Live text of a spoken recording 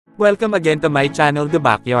Welcome again to my channel The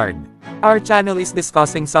Backyard. Our channel is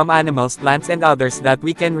discussing some animals, plants and others that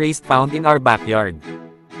we can raise found in our backyard.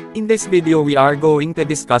 In this video we are going to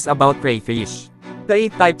discuss about crayfish.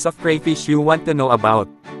 The 8 types of crayfish you want to know about.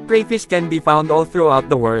 Crayfish can be found all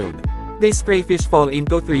throughout the world. These crayfish fall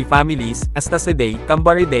into 3 families, Astacidae,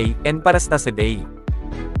 Cambaridae, and Parastacidae.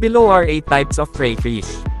 Below are 8 types of crayfish.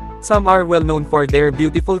 Some are well known for their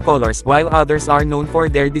beautiful colors while others are known for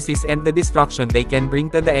their disease and the destruction they can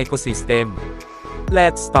bring to the ecosystem.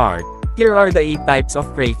 Let's start. Here are the 8 types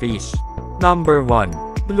of crayfish. Number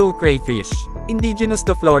 1. Blue crayfish. Indigenous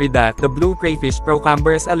to Florida, the blue crayfish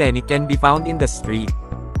Procambarus aleni can be found in the St.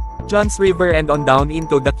 Johns River and on down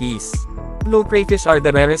into the Keys. Blue crayfish are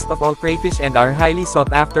the rarest of all crayfish and are highly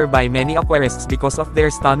sought after by many aquarists because of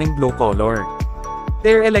their stunning blue color.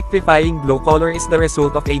 Their electrifying blue color is the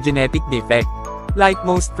result of a genetic defect. Like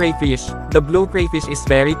most crayfish, the blue crayfish is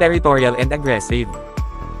very territorial and aggressive.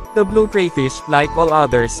 The blue crayfish, like all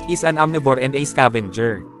others, is an omnivore and a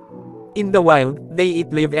scavenger. In the wild, they eat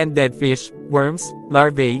live and dead fish, worms,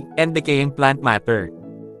 larvae, and decaying plant matter.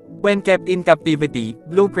 When kept in captivity,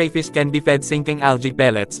 blue crayfish can be fed sinking algae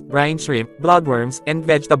pellets, brine shrimp, bloodworms, and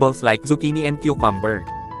vegetables like zucchini and cucumber.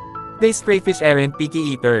 These crayfish aren't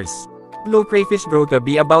picky eaters. Blue crayfish grow to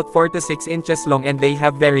be about 4 to 6 inches long and they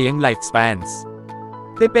have varying lifespans.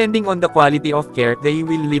 Depending on the quality of care, they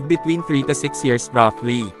will live between 3 to 6 years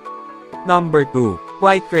roughly. Number 2.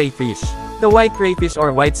 White crayfish. The white crayfish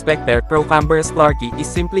or white specter Procambarus clarki is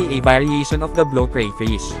simply a variation of the blue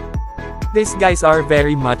crayfish. These guys are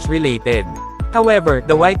very much related. However,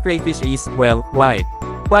 the white crayfish is, well, white.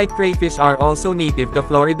 White crayfish are also native to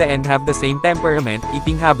Florida and have the same temperament,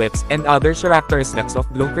 eating habits, and other characteristics of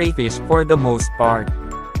blue crayfish for the most part.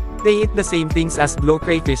 They eat the same things as blue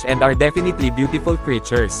crayfish and are definitely beautiful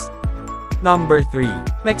creatures. Number 3.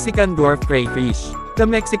 Mexican dwarf crayfish. The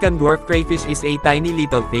Mexican dwarf crayfish is a tiny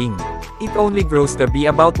little thing. It only grows to be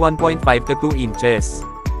about 1.5 to 2 inches.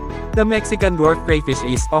 The Mexican dwarf crayfish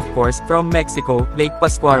is, of course, from Mexico, Lake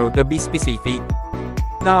Pascuaro to be specific.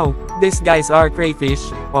 Now, these guys are crayfish,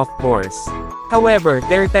 of course. However,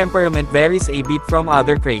 their temperament varies a bit from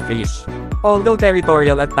other crayfish. Although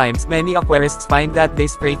territorial at times, many aquarists find that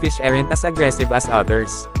these crayfish aren't as aggressive as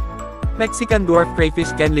others. Mexican dwarf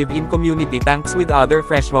crayfish can live in community tanks with other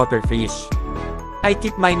freshwater fish. I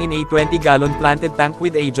keep mine in a 20-gallon planted tank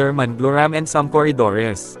with a German blue ram and some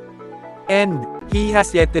corridores. And he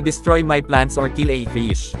has yet to destroy my plants or kill a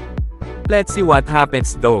fish. Let's see what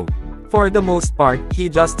happens though. For the most part, he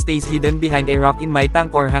just stays hidden behind a rock in my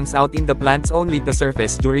tank or hangs out in the plants only to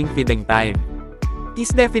surface during feeding time.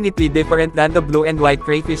 He's definitely different than the blue and white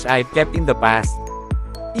crayfish I've kept in the past.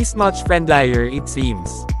 He's much friendlier it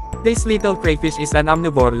seems. This little crayfish is an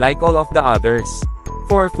omnivore like all of the others.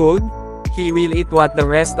 For food, he will eat what the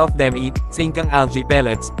rest of them eat, sinking algae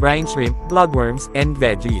pellets, brine shrimp, bloodworms, and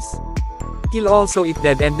veggies. He'll also eat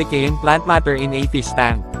dead and decaying plant matter in a fish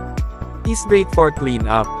tank. He's great for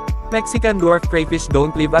cleanup. Mexican dwarf crayfish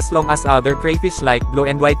don't live as long as other crayfish like blue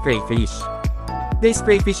and white crayfish. These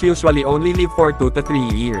crayfish usually only live for 2 to 3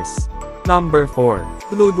 years. Number 4.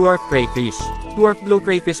 Blue dwarf crayfish. Dwarf blue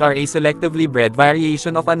crayfish are a selectively bred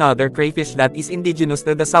variation of another crayfish that is indigenous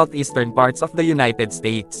to the southeastern parts of the United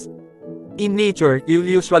States. In nature, you'll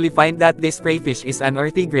usually find that this crayfish is an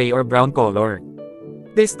earthy gray or brown color.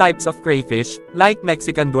 These types of crayfish, like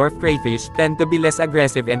Mexican dwarf crayfish, tend to be less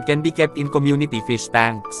aggressive and can be kept in community fish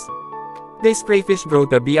tanks. These crayfish grow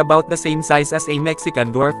to be about the same size as a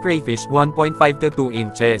Mexican dwarf crayfish, 1.5 to 2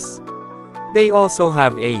 inches. They also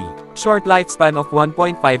have a short lifespan of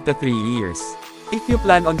 1.5 to 3 years. If you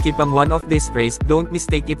plan on keeping one of these crays, don't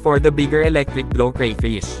mistake it for the bigger electric blue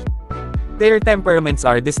crayfish. Their temperaments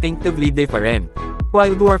are distinctively different.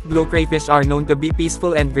 While dwarf blue crayfish are known to be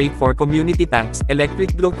peaceful and great for community tanks,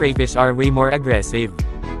 electric blue crayfish are way more aggressive.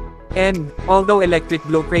 And, although electric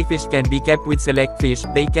blue crayfish can be kept with select fish,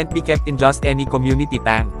 they can't be kept in just any community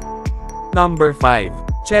tank. Number 5.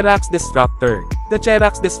 Cherux Destructor. The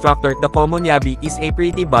Cherux Destructor, the common yabi, is a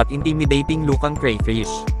pretty but intimidating looking crayfish.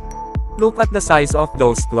 Look at the size of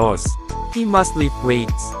those claws. He must lift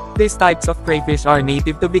weights. These types of crayfish are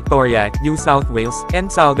native to Victoria, New South Wales, and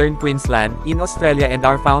southern Queensland, in Australia and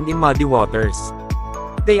are found in muddy waters.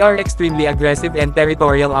 They are extremely aggressive and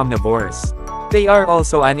territorial omnivores. They are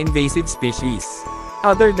also an invasive species.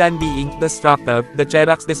 Other than being destructive, the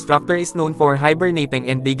Cherux Destructor is known for hibernating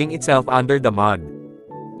and digging itself under the mud.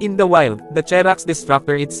 In the wild, the Cherux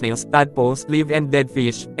Destructor eats snails, tadpoles, live and dead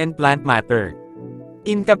fish, and plant matter.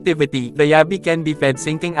 In captivity, the yabi can be fed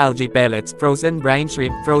sinking algae pellets, frozen brine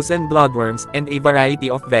shrimp, frozen bloodworms, and a variety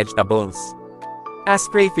of vegetables. As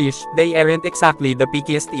crayfish, they aren't exactly the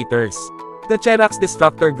pickiest eaters. The Cherux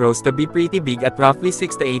Destruction grows to be pretty big at roughly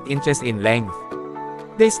 6 to 8 inches in length.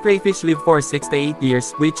 These crayfish live for 6 to 8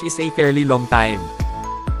 years, which is a fairly long time.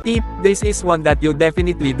 Tip: this is one that you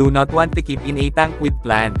definitely do not want to keep in a tank with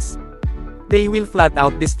plants. They will flat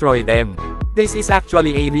out destroy them. This is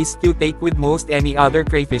actually a risk you take with most any other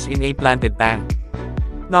crayfish in a planted tank.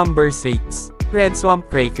 Number 6. Red Swamp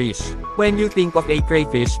Crayfish. When you think of a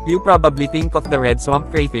crayfish, you probably think of the red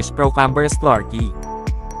swamp crayfish Procambarus clarki.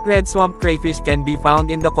 Red swamp crayfish can be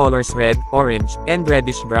found in the colors red, orange, and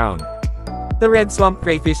reddish-brown. The red swamp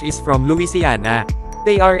crayfish is from Louisiana.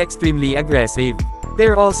 They are extremely aggressive.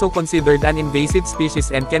 They're also considered an invasive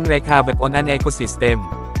species and can wreak havoc on an ecosystem.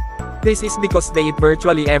 This is because they eat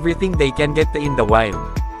virtually everything they can get to in the wild.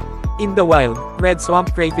 In the wild, red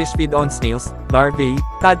swamp crayfish feed on snails, larvae,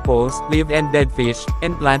 tadpoles, live and dead fish,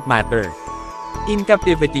 and plant matter. In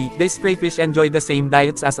captivity, these crayfish enjoy the same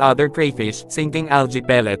diets as other crayfish, sinking algae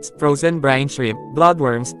pellets, frozen brine shrimp,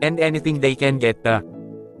 bloodworms, and anything they can get to.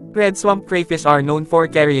 Red swamp crayfish are known for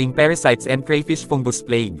carrying parasites and crayfish fungus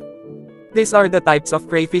plague. These are the types of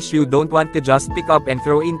crayfish you don't want to just pick up and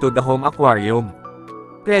throw into the home aquarium.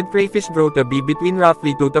 Red crayfish grow to be between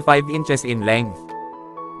roughly 2 to 5 inches in length.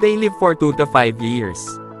 They live for 2 to 5 years.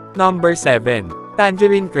 Number 7.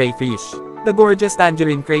 Tangerine Crayfish. The gorgeous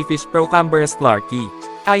Tangerine Crayfish Procambarus clarki.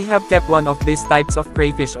 I have kept one of these types of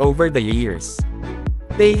crayfish over the years.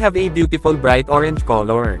 They have a beautiful bright orange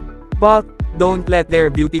color. But, don't let their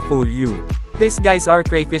beauty fool you. These guys are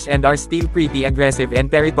crayfish and are still pretty aggressive and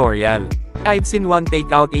territorial. I've seen one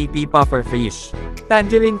take out a pea puffer fish.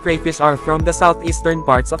 Tangerine crayfish are from the southeastern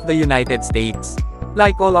parts of the United States.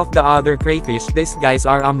 Like all of the other crayfish, these guys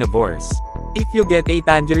are omnivores. If you get a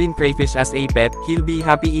tangerine crayfish as a pet, he'll be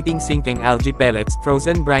happy eating sinking algae pellets,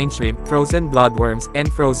 frozen brine shrimp, frozen bloodworms, and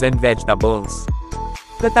frozen vegetables.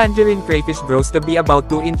 The tangerine crayfish grows to be about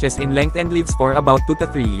 2 inches in length and lives for about 2 to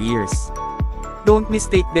 3 years. Don't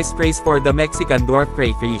mistake this phrase for the Mexican dwarf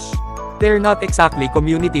crayfish. They're not exactly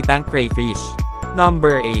community tank crayfish.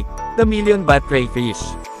 Number 8. The Million Bat Crayfish.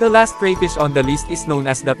 The last crayfish on the list is known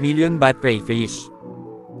as the Million Bat Crayfish.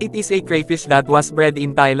 It is a crayfish that was bred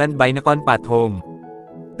in Thailand by Nakhon Pathom.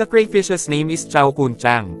 The crayfish's name is Chow Kun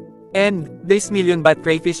Chang. And, this Million Bat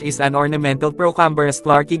Crayfish is an ornamental Procambarus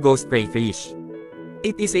clarki ghost crayfish.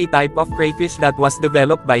 It is a type of crayfish that was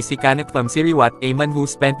developed by si Kanak from Siriwat, a man who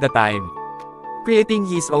spent the time creating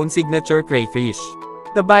his own signature crayfish.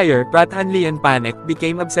 The buyer, Prathan Lian Panek,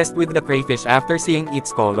 became obsessed with the crayfish after seeing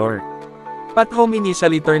its color. Pathom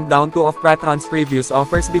initially turned down 2 of Prathan's previous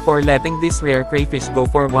offers before letting this rare crayfish go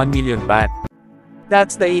for 1 million baht.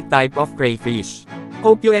 That's the 8th type of crayfish.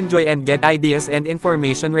 Hope you enjoy and get ideas and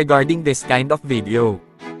information regarding this kind of video.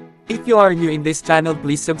 If you are new in this channel,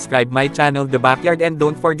 please subscribe my channel The Backyard and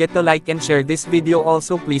don't forget to like and share this video.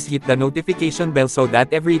 Also please hit the notification bell so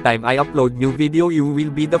that every time I upload new video you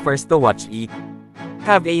will be the first to watch it.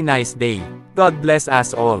 Have a nice day. God bless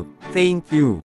us all. Thank you.